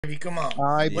Come on. All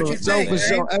right, What for you sure, think, for man?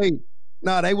 sure. Hey,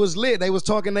 nah, they was lit. They was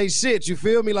talking they shit. You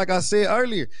feel me? Like I said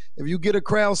earlier, if you get a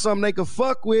crowd something they can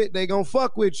fuck with, they gonna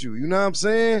fuck with you. You know what I'm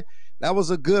saying? That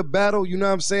was a good battle. You know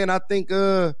what I'm saying? I think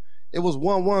it was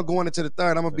 1-1 going into the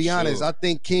third. I'm gonna For be honest. sure. I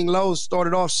think King Lo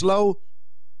started off slow.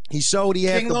 He showed he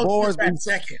had King the Lo bars. took that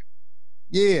second.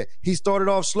 Yeah, he started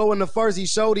off slow in the first. He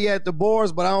showed he had the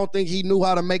bars, but I don't think he knew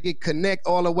how to make it connect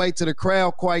all the way to the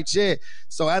crowd quite yet.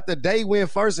 So after Day went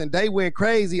first and Day went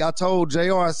crazy, I told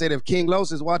JR, I said, if King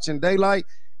Los is watching Daylyt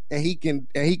and he can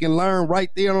learn right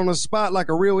there on the spot like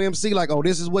a real MC, like, oh,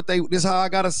 this is how I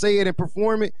gotta say it and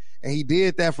perform it. And he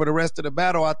did that for the rest of the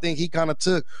battle. I think he kind of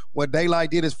took what Daylyt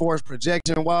did as far as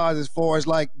projection wise, as far as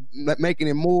like making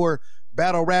it more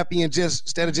battle rapping and just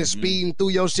instead of just speeding through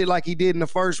your shit like he did in the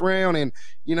first round. And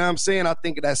you know what I'm saying? I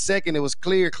think that second, it was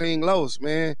clear King Los,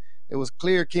 man. It was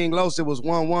clear King Los. It was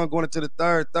 1-1 going into the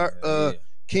third.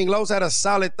 King Los had a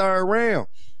solid third round.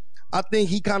 I think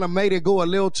he kind of made it go a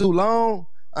little too long.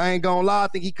 I ain't gonna lie. I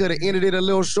think he could have ended it a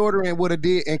little shorter and would have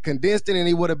did and condensed it, and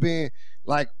he would have been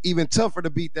like even tougher to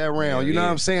beat that round. You know what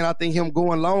I'm saying? I think him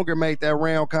going longer made that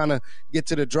round kind of get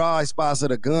to the dry spots of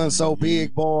the gun so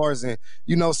big bars and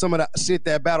you know some of the shit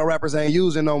that battle rappers ain't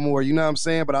using no more. You know what I'm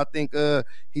saying? But I think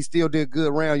he still did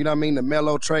good round. You know what I mean? The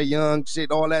mellow Trey Young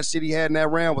shit, all that shit he had in that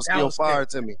round was still fire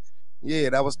to me. Yeah,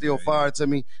 that was still fire to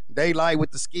me. Daylyt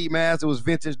with the ski mask, it was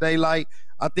vintage Daylyt.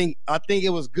 I think it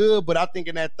was good, but I think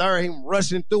in that third, him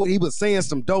rushing through it, he was saying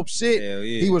some dope shit.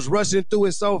 He was rushing through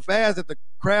it so fast that the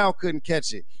crowd couldn't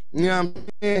catch it. You know what I'm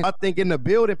saying? I think in the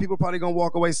building, people probably gonna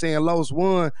walk away saying Los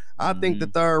won. I think the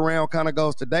third round kind of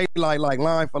goes to Daylyt, like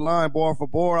line for line, bar for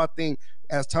bar. I think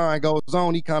as time goes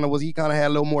on, he kind of had a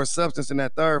little more substance in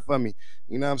that third for me.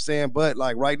 You know what I'm saying? But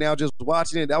like right now, just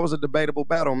watching it, that was a debatable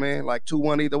battle, man. Like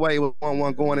 2-1 either way. It was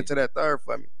 1-1 going into that third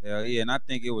for me. Hell yeah, and I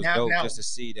think it was dope just to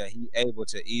see that he able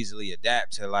to easily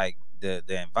adapt to like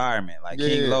the environment. Like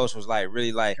King Los was like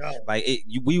really like like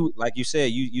you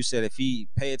said, you said if he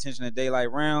pay attention to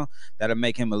Daylyt round, that'll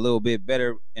make him a little bit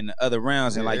better in the other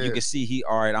rounds. And like you can see he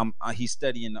he's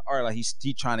studying the art, like he's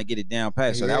trying to get it down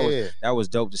pat. So that was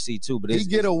dope to see too. But he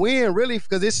get a win really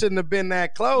because it shouldn't have been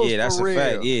that close. Yeah, that's for a real.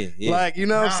 fact. Yeah. Like you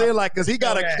know what I'm saying? Like because he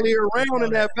got a clear round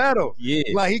in that battle. Yeah.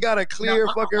 Like he got a clear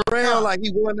fucking round. Like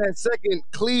he won that second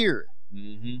clear.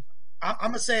 I'm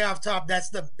gonna say off top, that's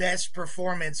the best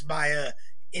performance by a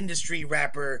industry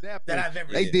rapper that I've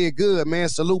ever. They did good, man.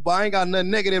 Salute, but I ain't got nothing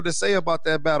negative to say about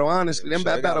that battle. Honestly,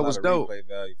 that battle was dope. Replay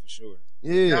value for sure.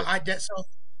 Yeah. So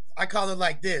I call it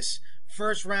like this: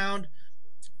 first round,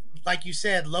 like you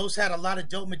said, Los had a lot of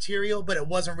dope material, but it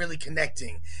wasn't really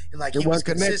connecting. Like he was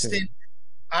consistent.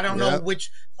 I don't know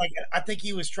which. Like I think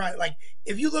he was trying. Like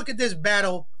if you look at this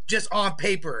battle just on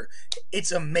paper,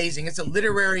 it's amazing. It's a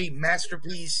literary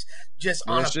masterpiece, just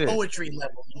on a poetry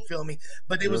level. You feel me?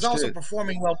 But it was also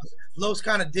performing well. Los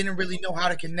kind of didn't really know how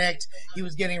to connect. He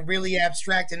was getting really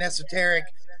abstract and esoteric.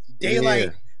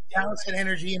 Daylyt balanced and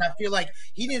energy, and I feel like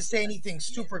he didn't say anything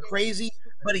super crazy,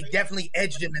 but he definitely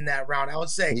edged him in that round. I would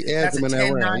say that's a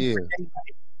 10-9 for Daylyt.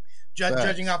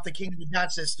 Judging off the King of the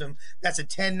Dot system, that's a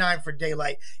 10-9 for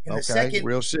Daylyt. In the second,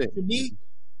 real shit.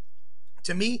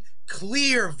 To me,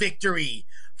 clear victory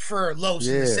for Los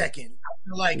in the second. I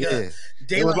feel like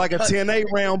it was like a 10-8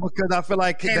 round because I feel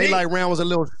like Daylyt round was a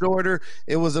little shorter.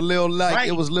 It was a little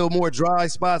it was a little more dry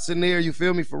spots in there. You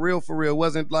feel me? For real. It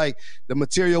wasn't like the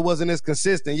material wasn't as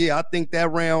consistent. Yeah, I think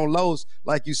that round Los,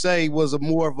 like you say, was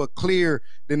more of a clear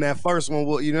than that first one.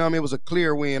 You know what I mean? It was a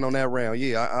clear win on that round.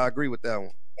 Yeah, I agree with that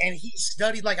one. And he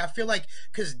studied, like I feel like,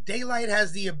 because Daylyt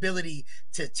has the ability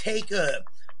to take a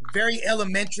very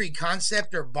elementary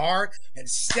concept or bar and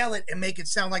sell it and make it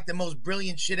sound like the most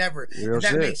brilliant shit ever. And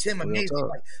that makes him amazing.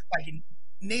 Like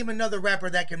name another rapper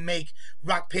that can make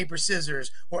rock, paper,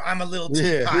 scissors or I'm a little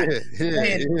teapot.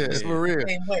 For real.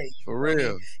 For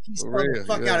real. He spelled the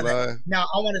fuck out of that. Now,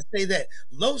 I want to say that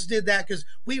Los did that because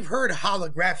we've heard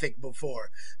holographic before.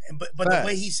 But the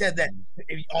way he said that,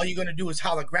 all you're going to do is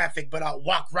holographic, but I'll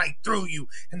walk right through you.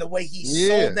 And the way he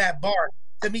sold that bar,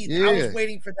 to me, I was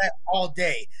waiting for that all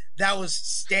day. That was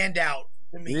standout.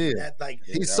 To me, that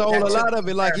he sold a lot of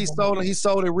it. Like he sold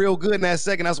it real good in that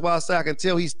second. That's why I say I can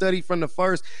tell he studied from the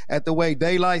first at the way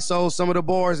Daylyt sold some of the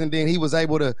bars, and then he was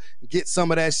able to get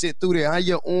some of that shit through there. How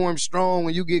your arm strong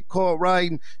when you get caught right,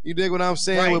 and you dig what I'm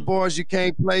saying? With bars you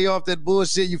can't play off that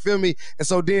bullshit. You feel me? And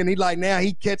so then he now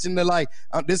he catching the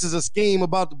this is a scheme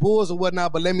about the Bulls or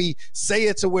whatnot, but let me say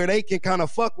it to where they can kind of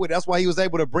fuck with it. That's why he was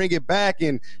able to bring it back,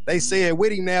 and they say it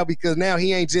with him now because now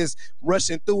he ain't just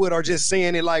rushing through it or just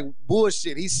saying it like bullshit.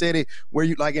 shit. He said it where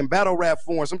you like in battle rap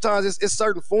form. Sometimes it's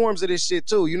certain forms of this shit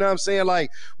too. You know what I'm saying?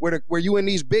 Like where you in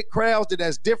these big crowds,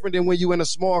 that's different than when you in a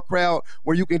small crowd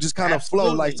where you can just kind of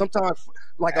flow. Like sometimes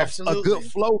like a good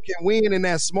flow can win in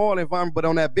that small environment, but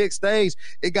on that big stage,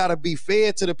 it gotta be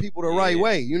fed to the people the right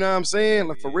way. You know what I'm saying?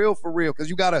 Like for real. Because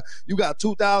you got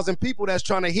 2,000 people that's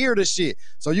trying to hear the shit.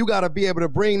 So you gotta be able to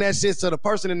bring that shit so the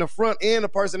person in the front and the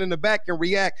person in the back can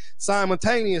react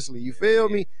simultaneously. You feel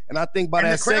me? And I think by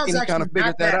that second, he kind of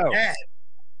figured that out.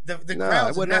 The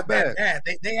crowds wasn't not that bad.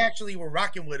 They actually were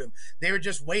rocking with him. They were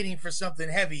just waiting for something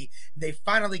heavy. They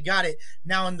finally got it.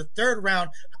 Now in the third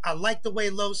round, I like the way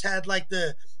Los had like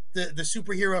the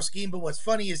superhero scheme, but what's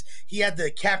funny is he had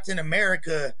the Captain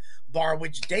America bar,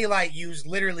 which Daylyt used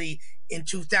literally in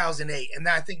 2008, and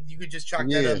I think you could just chalk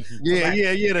that up.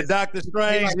 The Doctor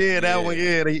Strange, that one,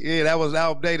 that was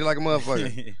outdated like a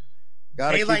motherfucker.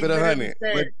 Gotta Daylyt keep it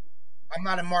 100. I'm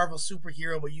not a Marvel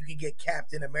superhero, but you can get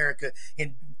Captain America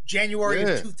in January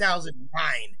of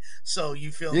 2009. So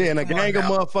you feel me? And a gang of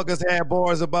motherfuckers had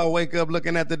bars about wake up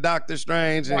looking at the Doctor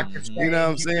Strange. You know what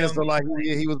I'm saying? So like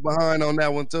he was behind on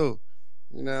that one too.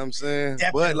 You know what I'm saying?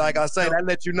 Definitely. But like I say, that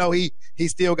let you know he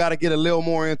still got to get a little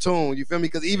more in tune. You feel me?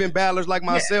 Because even battlers like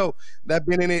myself that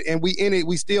been in it and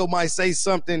we still might say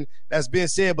something that's been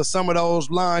said, but some of those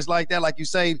lines like that, like you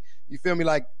say, you feel me?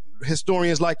 Like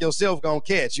historians like yourself gonna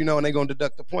catch, and they gonna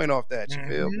deduct the point off that. You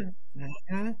feel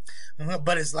me?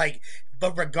 But it's like,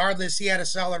 but regardless, he had a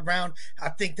solid round. I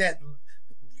think that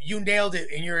you nailed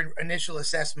it in your initial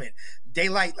assessment.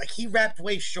 Daylyt, like he rapped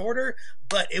way shorter,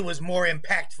 but it was more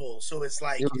impactful. So it's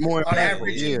like it was more on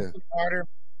average, harder.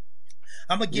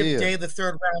 I'm gonna give Day the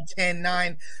third round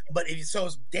 10-9, but so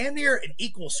it's damn near an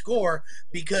equal score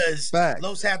because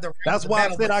Los had the. That's why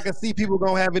I said I can see people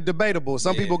gonna have it debatable.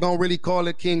 Some people gonna really call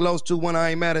it King Los 2-1.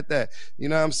 I ain't mad at that. You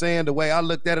know what I'm saying? The way I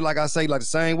looked at it, like I say, like the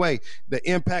same way. The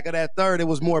impact of that third, it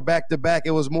was more back to back.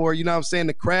 It was more, you know what I'm saying?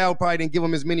 The crowd probably didn't give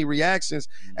him as many reactions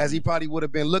as he probably would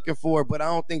have been looking for, but I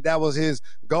don't think that was his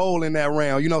goal in that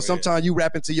round. Sometimes you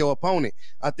rapping to your opponent.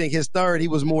 I think his third, he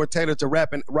was more tailored to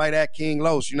rapping right at King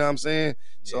Los. You know what I'm saying?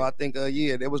 So I think,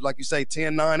 it was like you say,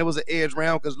 10-9. It was an edge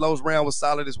round because Lowe's round was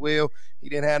solid as well. He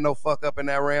didn't have no fuck up in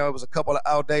that round. It was a couple of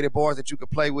outdated bars that you could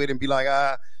play with and be like,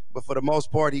 but for the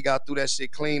most part, he got through that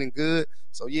shit clean and good.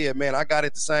 So, man, I got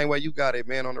it the same way you got it,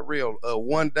 man, on the real.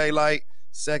 One Daylyt,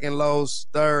 second Lowe's,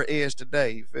 third Edge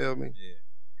today. You feel me? Yeah.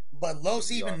 But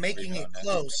Los even making it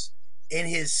close in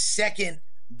his second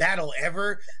battle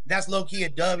ever, that's low-key a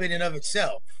dub in and of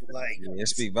itself. Like it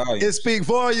speak volumes. It speak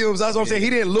volumes. That's what I'm saying. He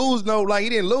didn't lose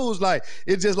Like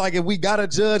it's just like if we gotta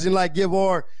judge and like give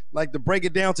our like to break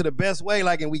it down to the best way,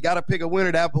 like, and we gotta pick a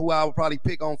winner, that's who I would probably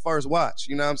pick on first watch.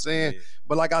 You know what I'm saying?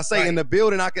 But like I say, in the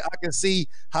building, I can see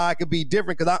how it could be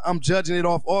different because I'm judging it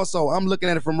off also. I'm looking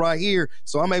at it from right here,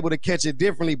 so I'm able to catch it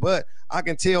differently. But I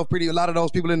can tell a lot of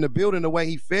those people in the building, the way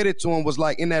he fed it to them was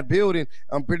like in that building,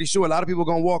 I'm pretty sure a lot of people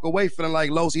gonna walk away feeling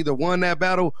like Los either won that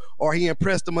battle or he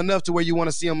impressed them enough to where you want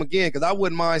to see him again. Because I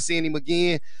wouldn't mind seeing him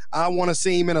again. I want to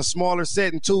see him in a smaller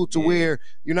setting too, to where,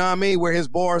 you know what I mean, where his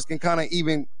bars can kind of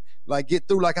even like get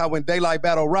through, like how when Daylyt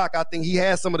battle Rock, I think he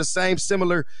had some of the same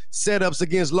similar setups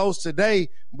against Los today,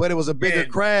 but it was a bigger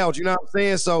crowd, you know what I'm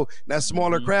saying? So that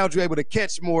smaller crowd, you're able to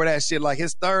catch more of that shit. Like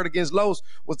his third against Los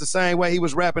was the same way he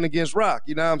was rapping against Rock,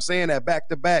 you know what I'm saying? That back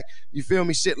to back, you feel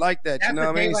me? Shit like that, you know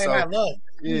what I mean? So I love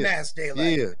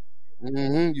Daylyt.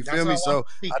 You feel me? So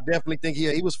I definitely think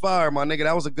he was fired, my nigga.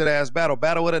 That was a good ass battle.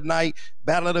 Battle of the night,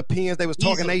 battle of the pins. They was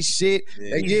talking they shit.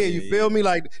 You feel me?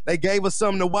 Like they gave us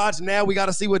something to watch. Now we got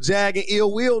to see what Jag and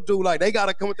Ill Will do. Like they got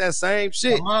to come with that same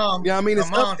shit. You know what I mean?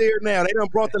 It's up there now. They done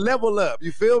brought the level up.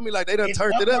 You feel me? Like they done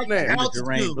turned it up now.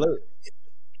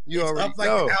 You it's already up like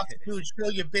know. An altitude, show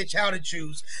your bitch how to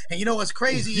choose. And you know what's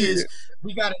crazy is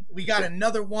we got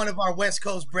another one of our West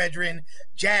Coast brethren,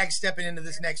 Jag, stepping into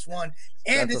this next one.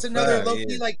 And That's it's another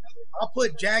low-key, like I'll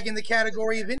put Jag in the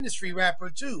category of industry rapper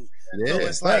too. So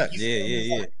it's like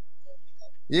he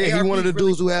one of the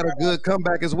dudes who had a good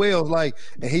comeback as well. Like,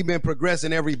 and he been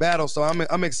progressing every battle. So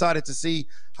I'm excited to see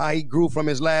how he grew from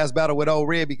his last battle with Old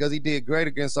Red, because he did great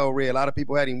against Old Red. A lot of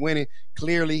people had him winning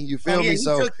clearly. You feel me?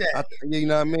 So you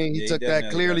know what I mean? He took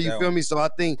that clearly. You feel me? So I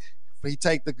think if he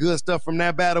take the good stuff from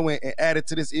that battle and add it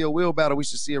to this Ill Will battle, we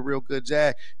should see a real good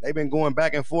Jag. They've been going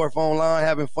back and forth online,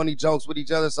 having funny jokes with each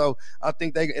other. So I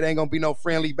think it ain't gonna be no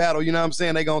friendly battle. You know what I'm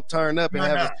saying? They gonna turn up and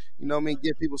have it, you know what I mean,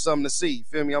 give people something to see. You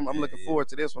feel me? I'm looking forward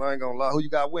to this one. I ain't gonna lie. Who you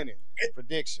got winning?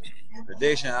 Prediction.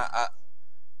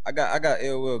 I got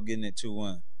Ill Will getting it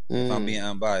 2-1. If I'm being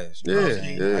unbiased.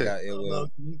 I got Ill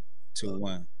Will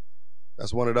 2-1.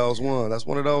 That's one of those ones. It's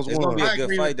gonna be a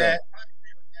good fight though.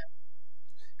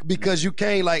 because you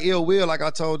can't like Ill Will, like I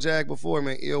told Jack before,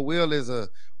 man. Ill Will is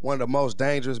one of the most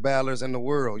dangerous battlers in the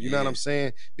world. You know what I'm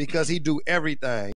saying? Because he do everything.